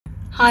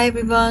Hi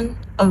everyone,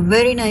 a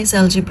very nice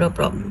algebra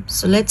problem.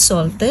 So let's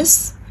solve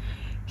this.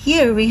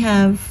 Here we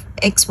have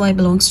xy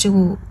belongs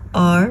to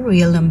our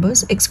real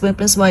numbers. X square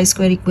plus y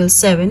square equals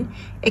 7.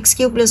 X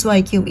cube plus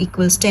y cube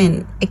equals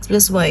 10. X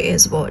plus y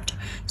is what?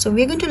 So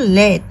we're going to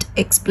let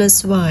x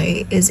plus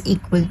y is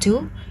equal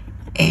to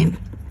n.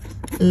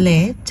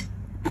 Let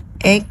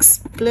x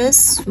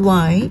plus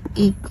y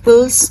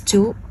equals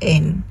to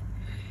n.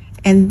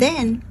 And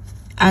then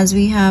as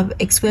we have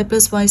x square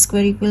plus y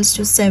square equals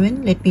to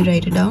 7, let me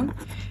write it down.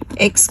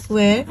 X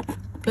square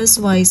plus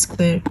y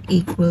square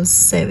equals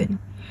 7.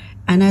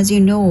 And as you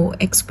know,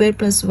 x square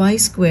plus y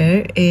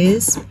square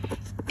is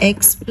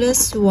x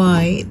plus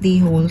y the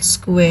whole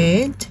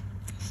squared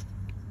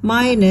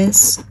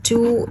minus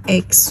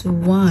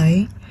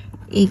 2xy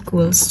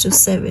equals to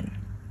 7.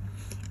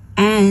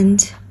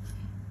 And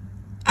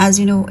as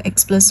you know,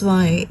 x plus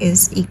y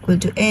is equal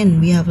to n.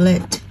 We have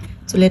let.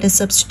 So let us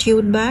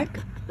substitute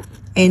back.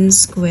 N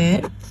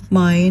square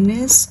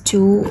minus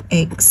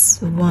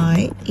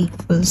 2xy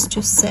equals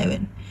to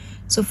 7.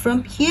 So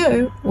from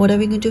here, what are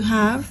we going to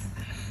have?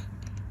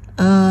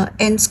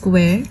 N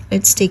square.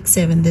 Let's take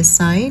 7 this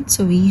side.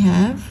 So we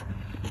have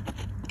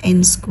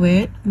n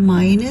square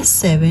minus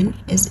 7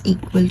 is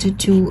equal to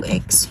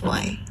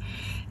 2xy.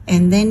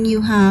 And then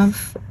you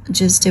have,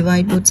 just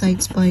divide both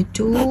sides by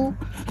 2.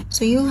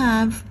 So you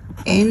have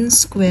n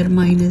square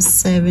minus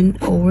 7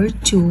 over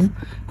 2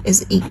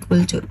 is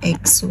equal to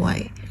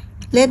xy.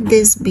 Let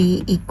this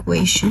be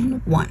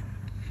equation 1.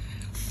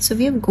 So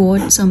we have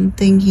got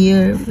something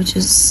here which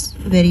is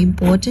very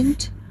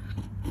important.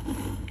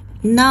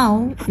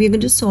 Now we're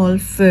going to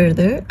solve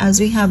further. As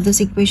we have this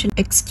equation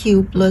x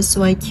cube plus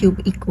y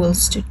cube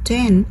equals to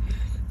 10,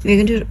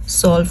 we're going to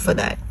solve for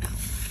that.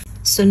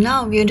 So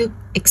now we're going to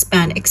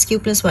expand x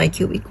cube plus y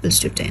cube equals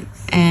to 10.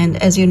 And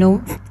as you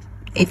know,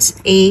 it's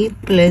a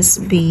plus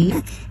b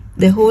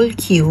the whole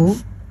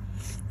cube,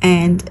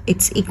 and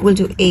it's equal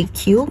to a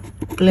cube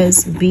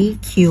plus b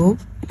cube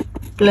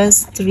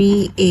plus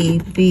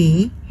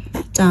 3ab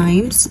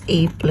times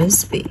a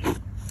plus b.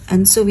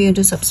 And so we have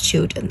to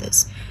substitute in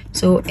this.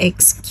 So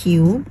x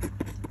cube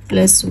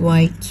plus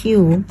y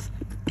cube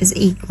is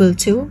equal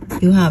to,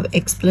 you have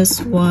x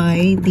plus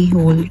y the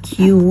whole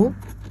cube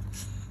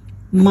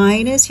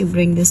minus, you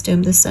bring this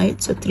term this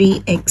side, so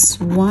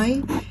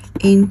 3xy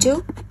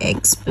into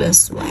x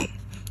plus y.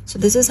 So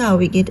this is how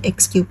we get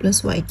x cube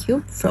plus y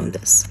cube from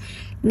this.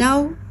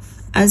 Now,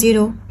 as you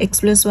know, x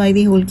plus y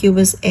the whole cube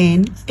is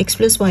n, x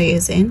plus y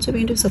is n, so we're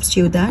going to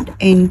substitute that,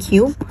 n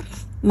cube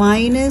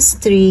minus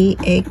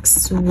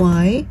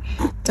 3xy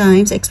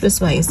times x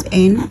plus y is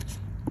n,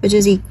 which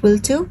is equal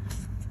to,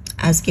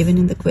 as given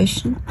in the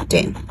question,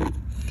 10.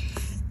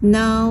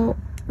 Now,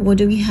 what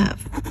do we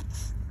have?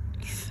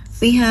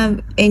 We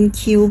have n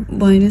cube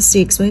minus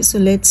 3xy, so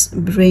let's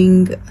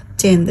bring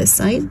 10 this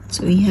side.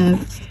 So we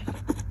have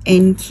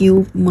n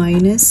cube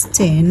minus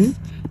 10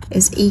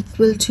 is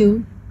equal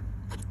to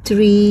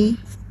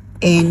 3nxy.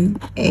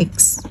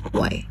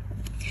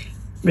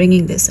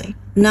 Bringing this side.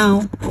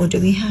 Now, what do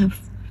we have?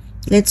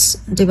 Let's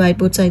divide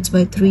both sides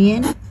by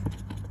 3n.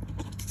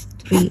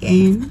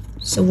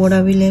 So what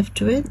are we left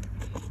with?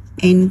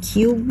 N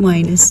cube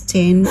minus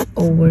 10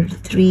 over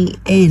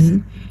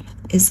 3n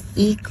is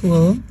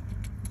equal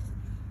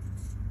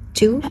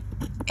to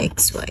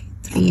xy.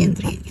 3 and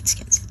 3 gets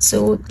cancelled.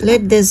 So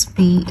let this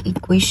be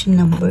equation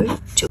number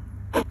 2.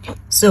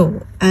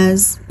 So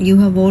as you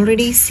have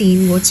already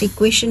seen, what's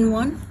equation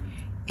 1?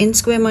 N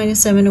square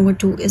minus 7 over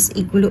 2 is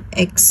equal to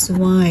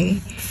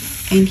xy.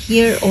 And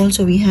here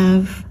also we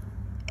have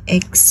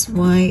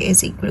xy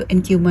is equal to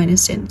n cube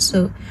minus 10,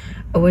 so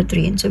over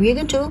 3n. So we are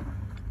going to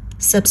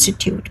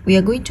substitute. We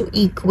are going to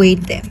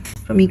equate them.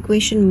 From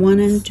equation 1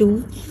 and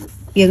 2,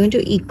 we are going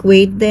to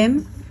equate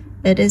them.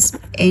 That is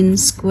n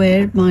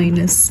square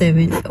minus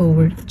 7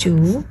 over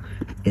 2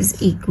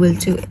 is equal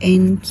to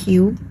n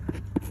cube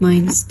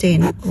minus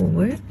 10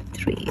 over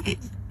 3n.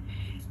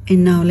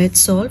 And now let's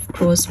solve,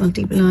 cross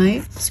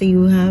multiply. So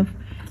you have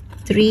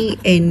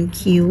 3n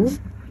cube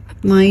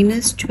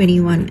minus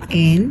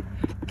 21n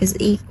is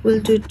equal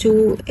to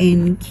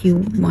 2n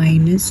cube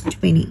minus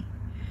 20.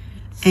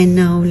 And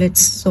now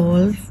let's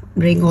solve,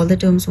 bring all the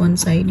terms one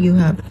side. You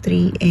have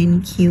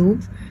 3n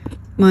cube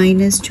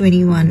minus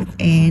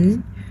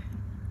 21n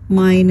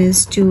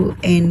minus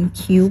 2n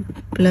cube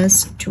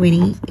plus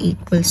 20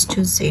 equals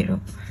to 0.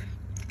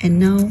 And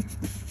now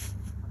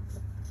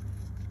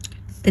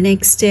the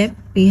next step,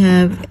 we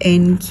have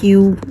n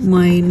cube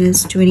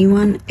minus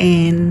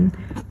 21n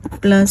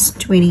plus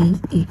 20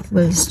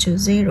 equals to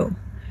 0.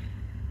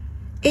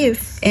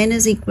 If n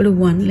is equal to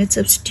 1, let's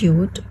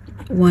substitute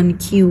 1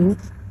 cube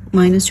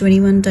minus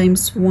 21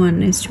 times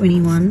 1 is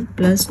 21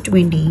 plus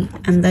 20,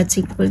 and that's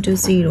equal to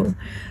 0.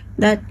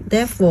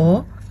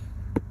 Therefore,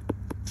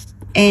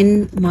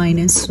 n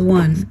minus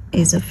 1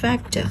 is a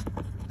factor.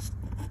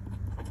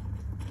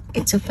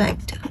 It's a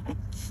factor.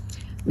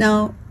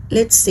 Now,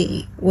 let's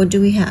see, what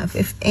do we have?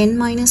 If n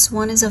minus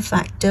 1 is a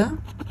factor,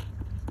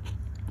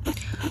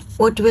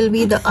 what will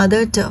be the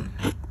other term?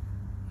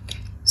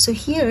 So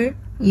here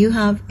you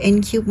have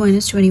n cube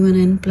minus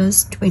 21n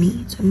plus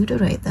 20. So I'm going to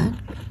write that.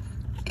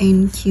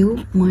 N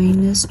cube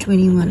minus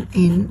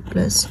 21n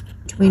plus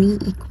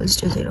 20 equals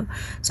to 0.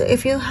 So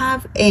if you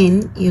have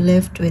n, you're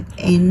left with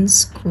n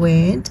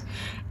squared.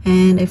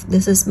 And if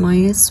this is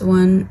minus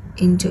 1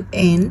 into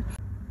n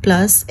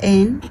plus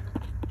n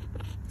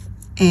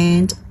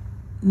and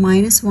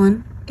minus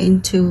 1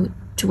 into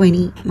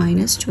 20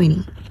 minus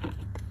 20.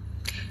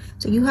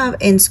 So you have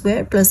n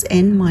squared plus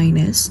n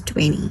minus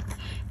 20.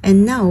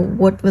 And now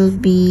what will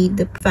be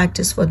the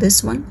factors for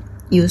this one?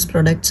 Use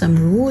product sum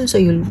rule, so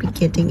you'll be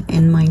getting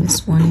n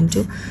minus 1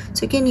 into,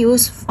 so you can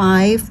use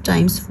 5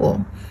 times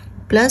 4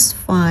 plus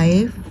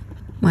 5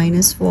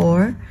 minus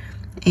 4,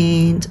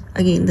 and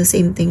again the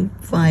same thing,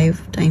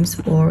 5 times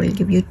 4 will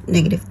give you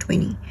negative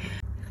 20.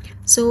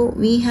 So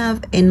we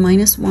have n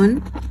minus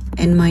 1,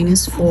 n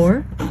minus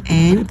 4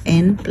 and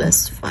n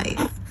plus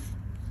 5.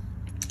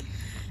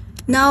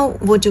 Now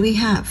what do we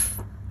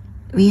have?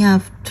 We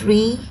have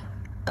 3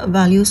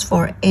 values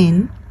for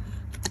n.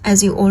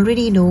 As you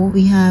already know,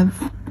 we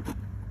have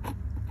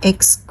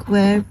x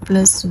squared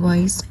plus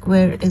y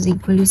squared is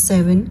equal to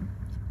 7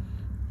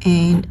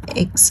 and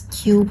x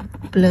cube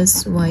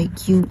plus y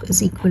cube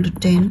is equal to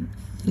 10.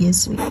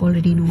 Yes, we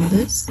already know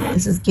this.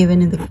 This is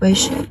given in the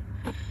question.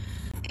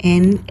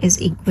 N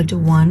is equal to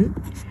 1,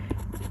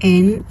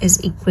 n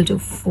is equal to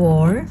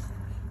 4,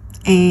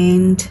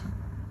 and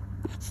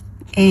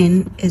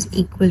n is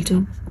equal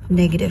to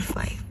negative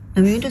 5.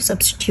 Now we're going to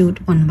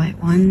substitute one by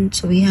one.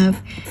 So we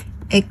have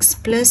x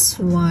plus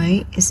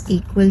y is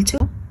equal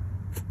to,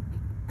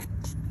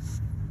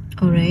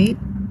 alright,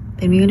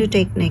 then we're going to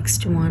take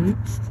next one.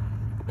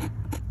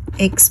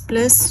 X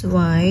plus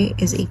y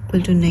is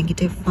equal to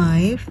negative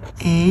 5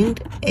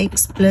 and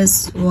x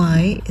plus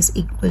y is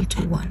equal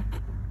to 1.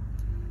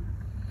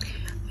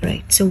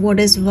 Right, so what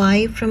is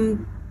y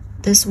from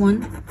this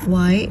one?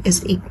 Y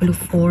is equal to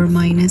 4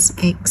 minus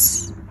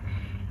x,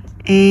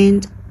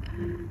 and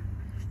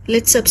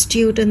let's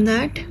substitute in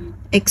that.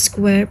 X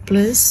squared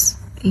plus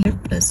here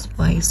plus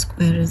y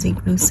squared is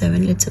equal to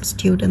 7. Let's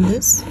substitute in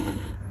this.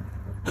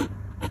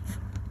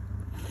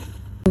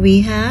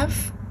 We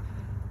have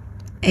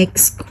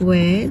x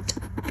squared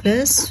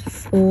plus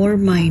 4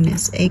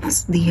 minus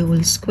x the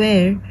whole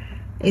square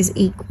is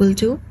equal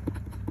to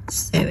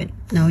 7.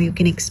 Now you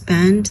can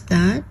expand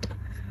that.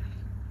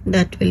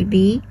 That will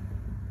be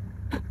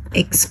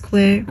x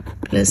squared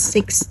plus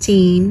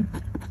 16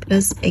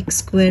 plus x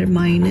squared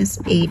minus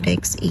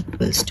 8x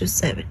equals to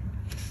 7.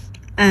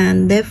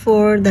 And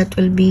therefore that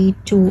will be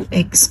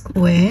 2x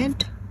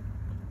squared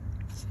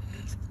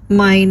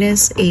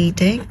minus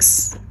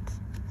 8x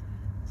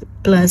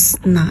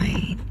plus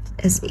 9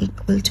 is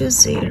equal to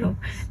 0.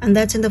 And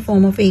that's in the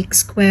form of ax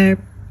squared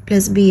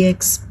plus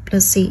bx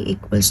plus c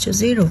equals to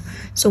 0.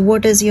 So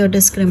what is your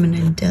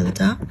discriminant?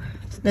 Delta.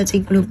 That's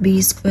equal to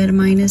b squared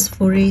minus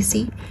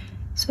 4ac.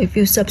 So if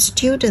you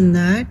substitute in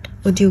that,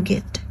 what do you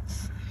get?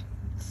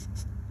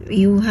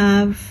 You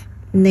have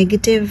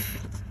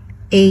negative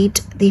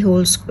 8 the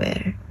whole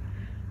square,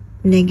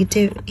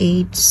 negative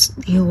 8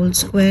 the whole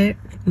square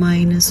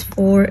minus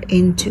 4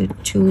 into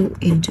 2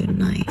 into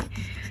 9,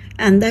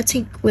 and that's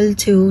equal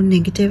to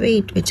negative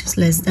 8, which is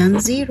less than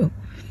 0.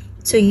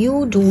 So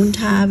you don't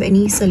have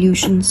any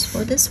solutions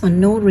for this one,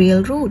 no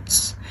real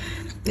roots.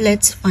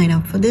 Let's find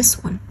out for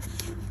this one.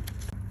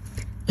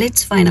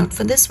 Let's find out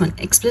for this one.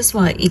 X plus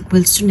y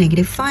equals to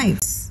negative 5.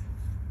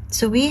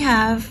 So we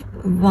have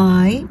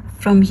y,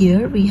 from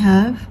here we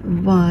have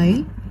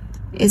y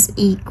is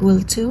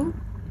equal to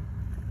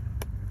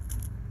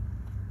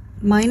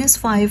minus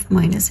 5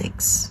 minus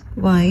x.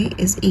 Y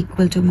is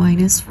equal to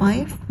minus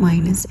 5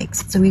 minus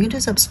x. So we're going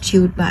to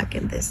substitute back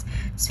in this.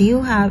 So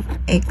you have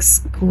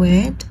x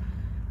squared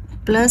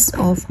plus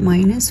of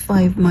minus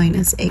 5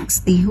 minus x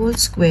the whole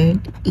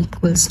squared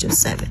equals to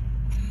 7.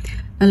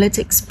 Now let's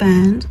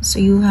expand. So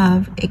you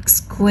have x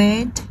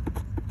squared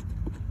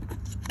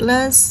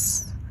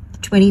plus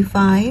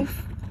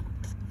 25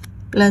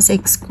 plus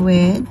x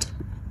squared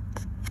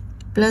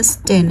plus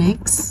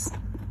 10x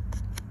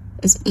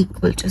is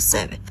equal to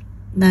 7.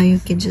 Now you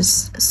can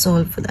just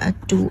solve for that.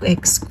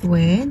 2x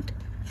squared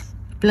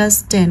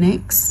plus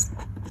 10x,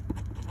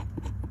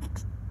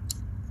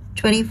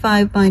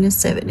 25 minus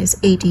 7 is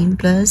 18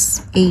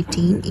 plus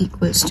 18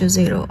 equals to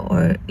 0,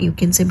 or you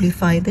can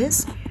simplify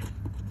this.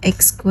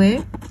 X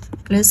squared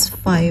plus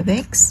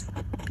 5x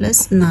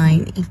plus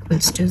 9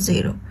 equals to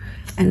 0.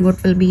 And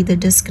what will be the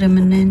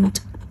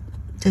discriminant?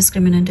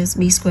 Discriminant is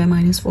b squared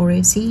minus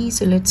 4ac.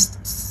 So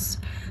let's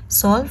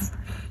solve.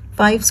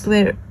 5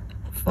 square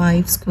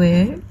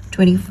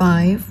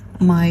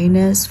 25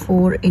 minus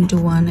 4 into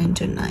 1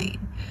 into 9,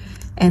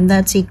 and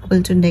that's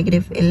equal to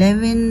negative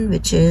 11,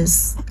 which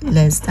is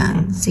less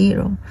than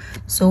 0.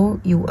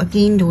 So you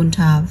again don't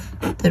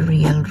have the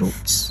real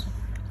roots,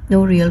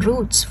 no real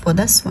roots for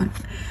this one.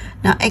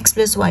 Now x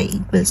plus y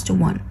equals to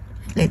 1.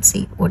 Let's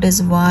see, what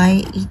is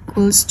y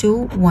equals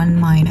to 1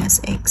 minus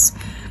x.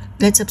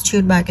 Let's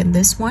substitute back in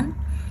this one.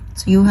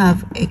 So you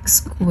have x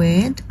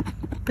squared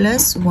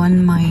plus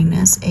 1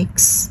 minus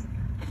x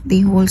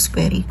the whole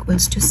square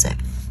equals to 7.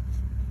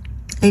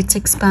 Let's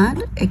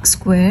expand. X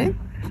squared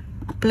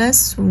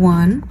plus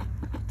 1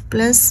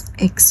 plus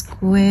x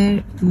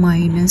squared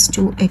minus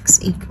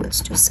 2x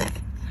equals to 7.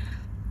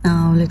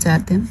 Now let's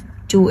add them.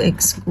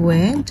 2x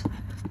squared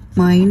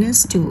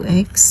minus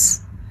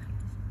 2x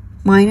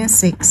minus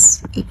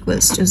 6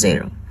 equals to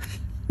 0.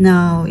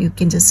 Now you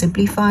can just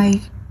simplify.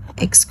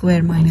 X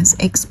squared minus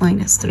x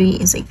minus 3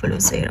 is equal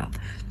to 0.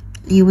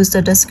 Use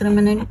the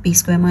discriminant. B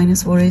squared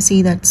minus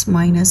 4ac, that's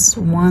minus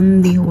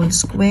 1 the whole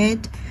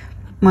squared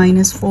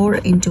minus 4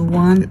 into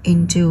 1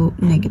 into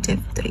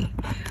negative 3.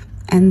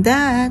 And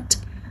that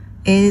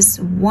is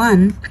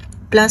 1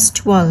 plus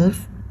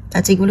 12,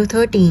 that's equal to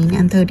 13,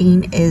 and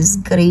 13 is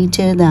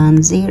greater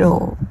than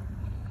 0.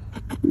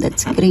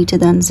 That's greater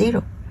than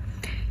 0.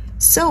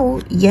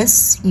 So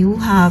yes, you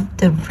have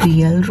the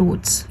real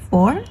roots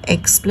for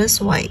x plus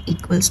y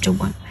equals to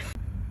 1.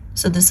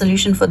 So the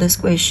solution for this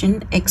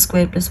question, x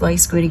squared plus y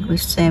squared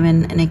equals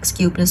 7 and x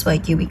cubed plus y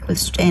cubed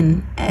equals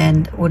 10.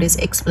 And what is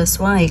x plus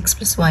y? X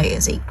plus y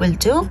is equal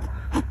to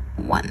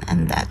 1,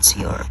 and that's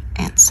your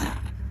answer.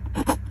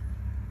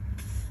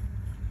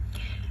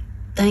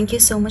 Thank you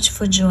so much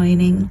for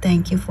joining.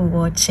 Thank you for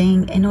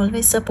watching and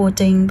always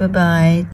supporting. Bye-bye.